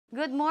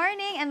Good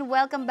morning and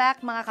welcome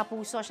back mga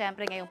kapuso.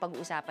 Siyempre ngayong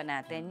pag-uusapan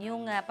natin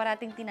yung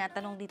parating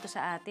tinatanong dito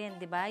sa atin,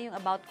 'di ba? Yung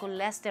about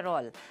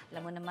cholesterol. Alam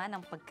mo naman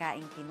ang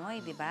pagkain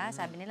Pinoy, 'di ba?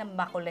 Sabi nila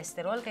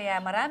ma-cholesterol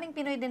kaya maraming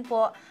Pinoy din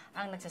po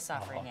ang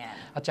nagsasuffer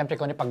niyan. At syempre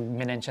Connie, pag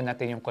minention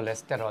natin yung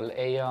cholesterol,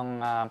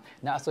 yung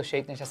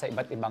na-associate niya siya sa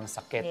iba't ibang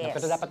sakit. Yes.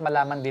 Pero dapat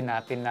malaman din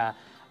natin na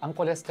ang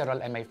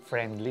cholesterol ay may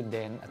friendly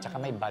din at saka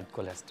may bad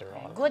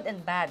cholesterol. Good and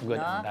bad, Good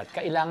no? and bad.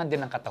 Kailangan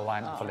din ng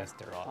katawan ang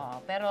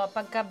cholesterol. Pero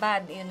pagka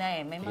bad, yun na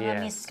eh. May mga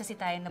Yes. myths kasi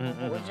tayo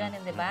nabubuo dyan,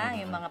 di ba?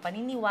 Yung mga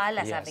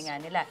paniniwala, Yes. sabi nga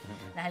nila.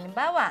 Na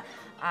halimbawa,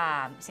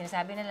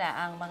 sinasabi nila,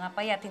 ang mga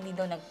payat hindi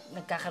daw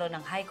nagkakaroon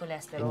ng high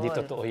cholesterol. Hindi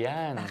totoo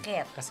yan.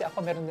 Bakit? Kasi ako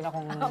meron din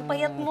akong Ang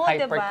payat mo,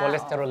 diba?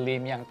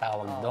 hypercholesterolemia ang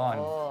tawag doon.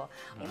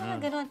 May mga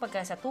ganun,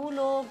 pagka sa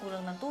tulog,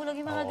 kulang ng tulog,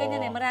 yung mga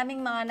ganyan eh.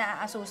 Maraming mga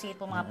na-associate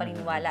po mga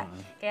paniniwala.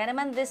 Kaya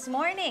naman this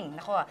morning,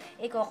 nako,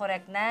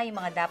 i-correct na yung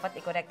mga dapat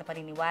i-correct na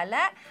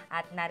paniniwala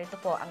at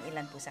narito po ang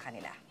ilan po sa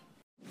kanila.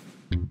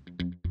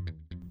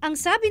 Ang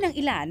sabi ng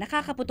ilan,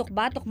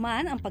 nakakaputok-batok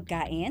man ang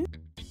pagkain,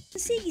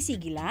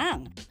 sige-sige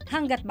lang.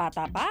 Hanggat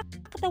bata pa,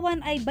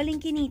 katawan ay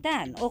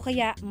balingkinitan o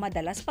kaya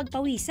madalas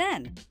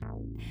pagpawisan.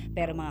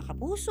 Pero mga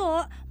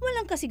kapuso,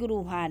 walang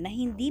kasiguruhan na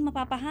hindi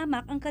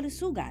mapapahamak ang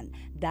kalusugan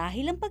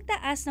dahil ang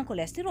pagtaas ng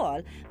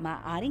kolesterol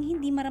maaaring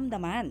hindi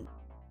maramdaman.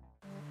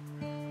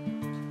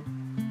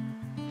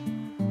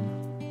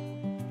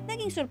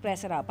 Naging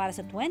sorpresa raw para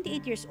sa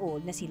 28 years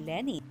old na si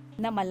Lenny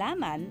na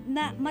malaman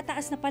na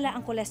mataas na pala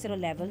ang cholesterol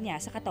level niya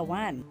sa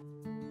katawan.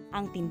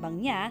 Ang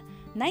timbang niya,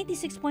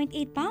 96.8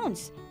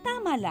 pounds.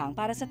 Tama lang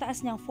para sa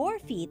taas niyang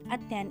 4 feet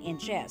at 10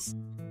 inches.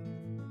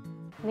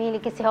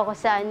 Mahilig kasi ako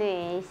sa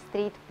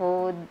street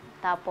food,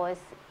 tapos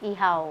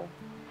ihaw.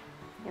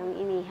 Yung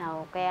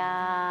inihaw. Kaya,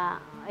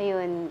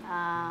 ayun,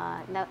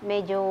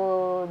 medyo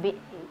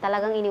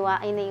talagang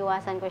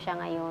iniiwasan ko siya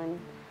ngayon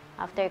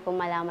after ko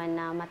malaman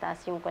na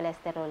mataas yung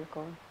cholesterol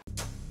ko.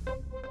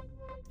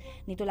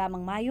 Nito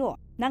lamang Mayo,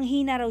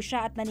 nanghina raw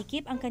siya at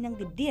nanikip ang kanyang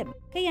dibdib,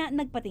 kaya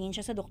nagpatingin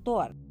siya sa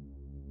doktor.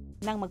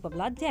 Nang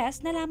magpa-blood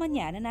test, nalaman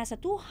niya na nasa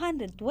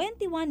 221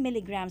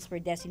 mg per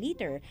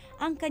deciliter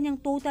ang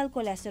kanyang total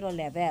cholesterol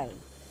level.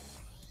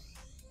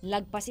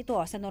 Lagpas ito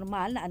sa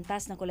normal na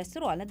antas ng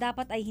kolesterol na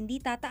dapat ay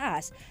hindi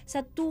tataas sa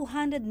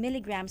 200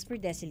 mg per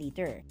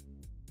deciliter.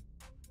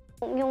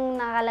 Yung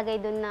nakalagay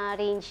doon na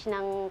range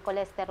ng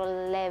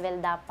cholesterol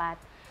level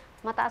dapat,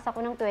 mataas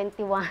ako ng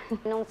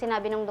 21. Nung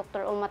sinabi ng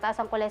doktor,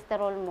 mataas ang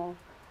cholesterol mo.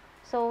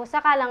 So,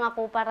 saka lang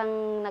ako parang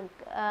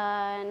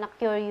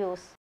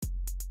na-curious.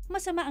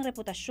 Masama ang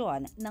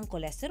reputasyon ng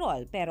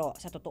kolesterol pero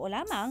sa totoo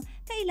lamang,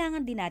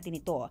 kailangan din natin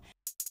ito.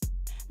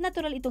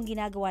 Natural itong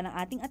ginagawa ng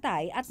ating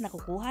atay at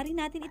nakukuha rin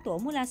natin ito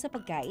mula sa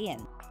pagkain.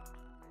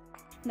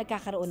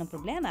 Nagkakaroon ng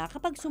problema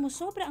kapag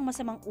sumusobra ang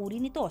masamang uri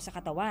nito sa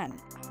katawan.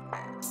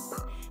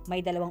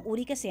 May dalawang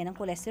uri kasi ng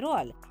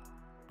kolesterol,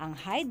 ang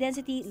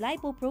high-density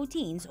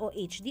lipoproteins o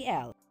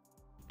HDL.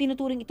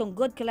 Tinuturing itong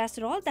good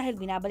cholesterol dahil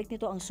binabalik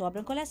nito ang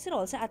sobrang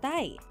kolesterol sa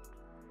atay.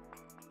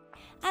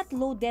 At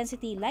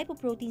low-density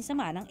lipoproteins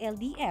naman ang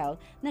LDL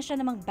na siya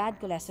namang bad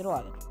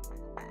cholesterol.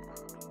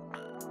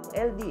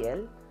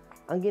 LDL,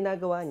 ang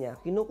ginagawa niya,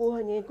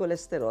 kinukuha niya yung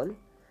cholesterol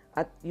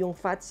at yung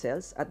fat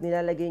cells at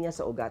nilalagay niya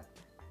sa ugat.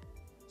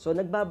 So,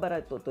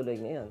 nagbabara tuloy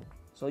ngayon.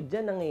 So,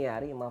 dyan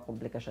nangyayari yung mga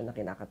komplikasyon na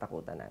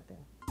kinakatakutan natin.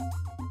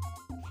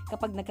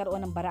 Kapag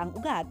nagkaroon ng bara ang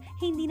ugat,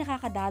 hindi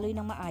nakakadaloy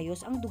ng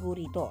maayos ang dugo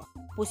rito.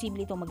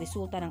 Posible itong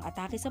magresulta ng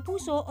atake sa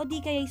puso o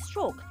di kaya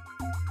stroke.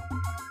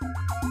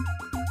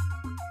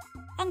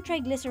 Ang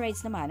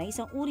triglycerides naman ay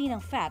isang uri ng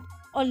fat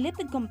o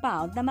lipid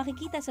compound na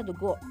makikita sa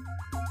dugo.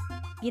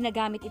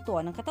 Ginagamit ito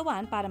ng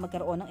katawan para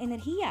magkaroon ng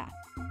enerhiya.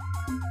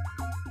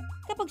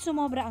 Kapag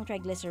sumobra ang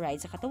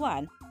triglycerides sa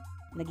katawan,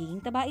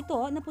 nagiging taba ito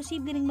na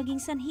posible ring maging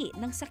sanhi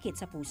ng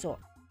sakit sa puso.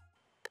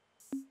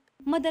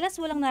 Madalas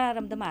walang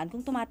nararamdaman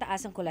kung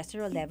tumataas ang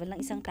cholesterol level ng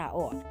isang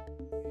tao.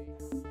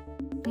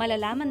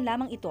 Malalaman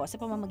lamang ito sa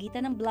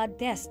pamamagitan ng blood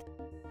test.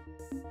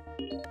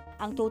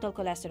 Ang total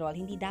cholesterol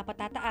hindi dapat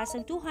tataas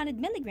ng 200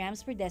 mg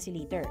per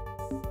deciliter.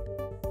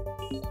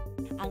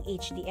 Ang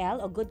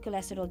HDL o good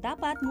cholesterol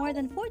dapat more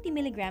than 40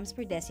 mg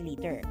per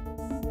deciliter.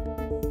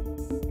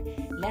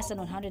 Less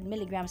than 100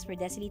 mg per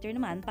deciliter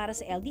naman para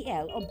sa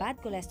LDL o bad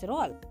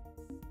cholesterol.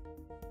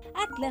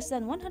 At less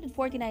than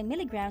 149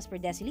 mg per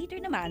deciliter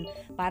naman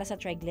para sa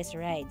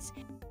triglycerides.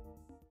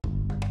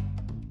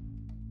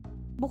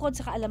 Bukod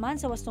sa kaalaman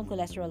sa wastong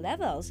cholesterol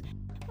levels,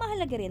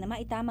 mahalaga rin na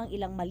maitamang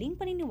ilang maling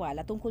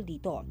paniniwala tungkol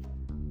dito.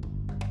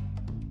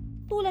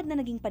 Tulad na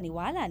naging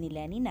paniwala ni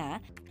Lenny na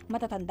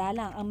matatanda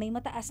lang ang may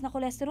mataas na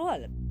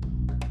kolesterol.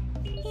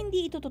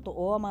 Hindi ito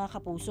totoo mga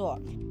kapuso.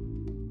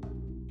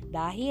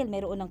 Dahil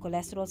mayroon ng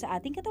kolesterol sa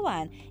ating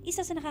katawan,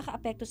 isa sa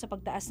nakakaapekto sa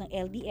pagtaas ng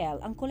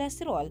LDL ang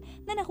kolesterol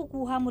na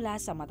nakukuha mula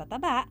sa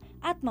matataba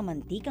at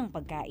mamantikang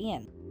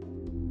pagkain.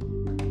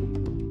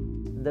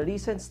 The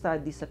recent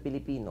study sa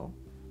Pilipino,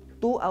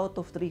 2 out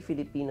of 3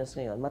 Filipinos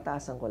ngayon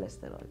mataas ang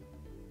cholesterol.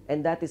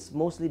 And that is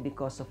mostly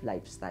because of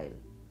lifestyle.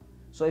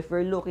 So if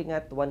we're looking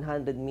at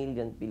 100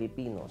 million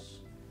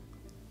Filipinos,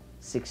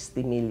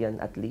 60 million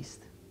at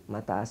least,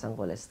 mataas ang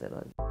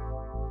cholesterol.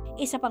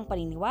 Isa pang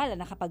paniniwala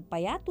na kapag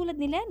payat tulad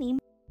ni Lenny,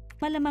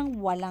 malamang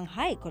walang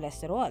high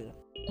cholesterol.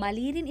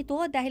 Mali rin ito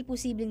dahil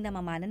posibleng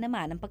namamana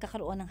naman ang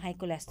pagkakaroon ng high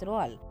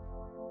cholesterol.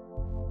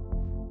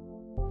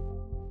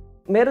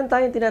 Meron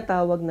tayong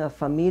tinatawag na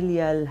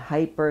familial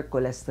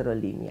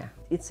hypercholesterolemia.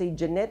 It's a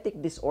genetic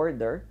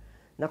disorder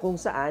na kung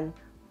saan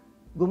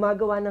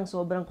gumagawa ng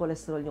sobrang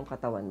cholesterol yung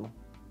katawan mo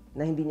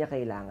na hindi niya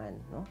kailangan.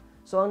 No?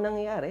 So ang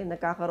nangyayari,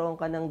 nagkakaroon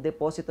ka ng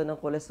deposito ng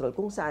cholesterol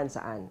kung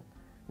saan-saan.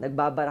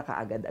 Nagbabara ka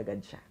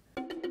agad-agad siya.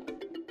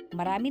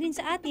 Marami rin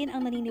sa atin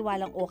ang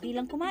naniniwalang okay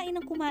lang kumain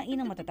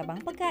ng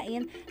matatabang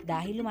pagkain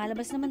dahil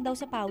lumalabas naman daw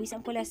sa pawis ang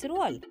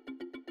cholesterol.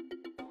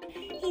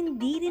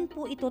 Hindi rin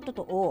po ito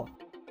totoo.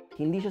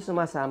 Hindi siya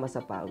sumasama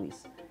sa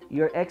pawis.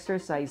 Your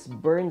exercise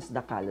burns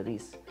the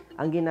calories.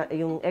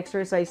 Yung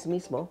exercise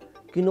mismo,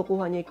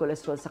 kinukuha niya yung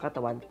cholesterol sa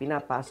katawan,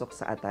 pinapasok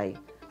sa atay,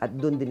 at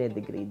doon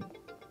dinedegrade.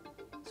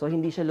 So,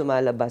 hindi siya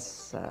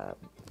lumalabas sa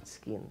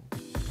skin.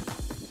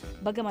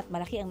 Bagamat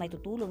malaki ang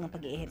naitutulong ng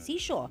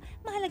pag-iihersisyo,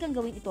 mahalagang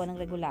gawin ito ng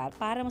regular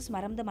para mas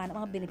maramdaman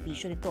ang mga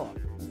benepisyo nito.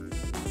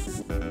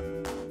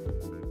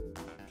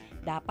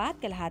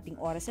 Dapat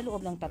kalahating oras sa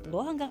loob ng 3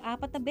 hanggang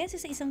 4 na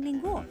beses sa isang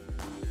linggo.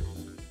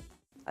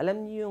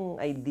 Alam niyo yung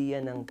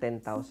idea ng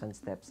 10,000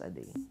 steps a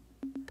day?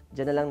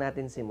 Diyan na lang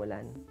natin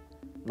simulan.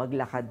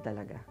 Maglakad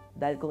talaga.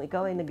 Dahil kung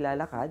ikaw ay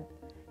naglalakad,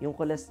 yung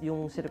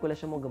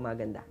sirkulasyon mo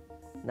gumaganda.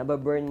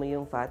 Nababurn mo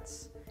yung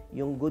fats,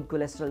 yung good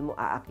cholesterol mo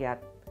aakyat,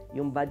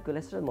 yung bad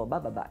cholesterol mo,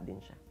 bababa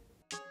din siya.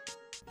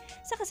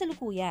 Sa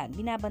kasalukuyan,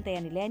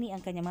 binabantayan ni Lenny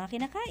ang kanyang mga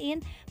kinakain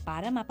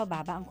para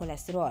mapababa ang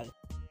kolesterol.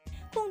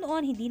 Kung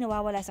noon hindi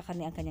nawawala sa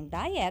kanya ang kanyang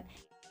diet,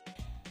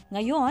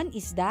 ngayon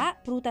isda,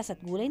 prutas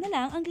at gulay na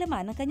lang ang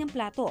laman ng kanyang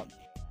plato.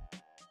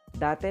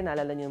 Dati,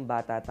 naalala niyo yung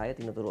bata tayo,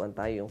 tinuturuan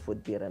tayo yung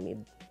food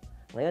pyramid.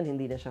 Ngayon,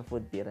 hindi na siya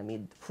food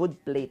pyramid. Food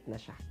plate na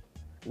siya.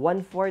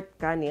 1/4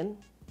 kanin,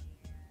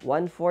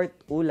 1/4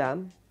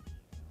 ulam,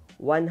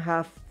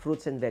 1/2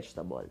 fruits and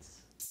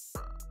vegetables.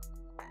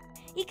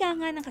 Ika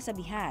nga ng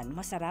kasabihan,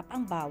 masarap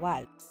ang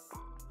bawal.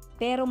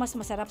 Pero mas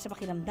masarap sa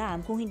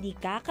pakiramdam kung hindi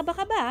ka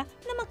kaba-kaba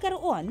na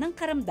magkaroon ng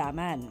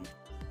karamdaman.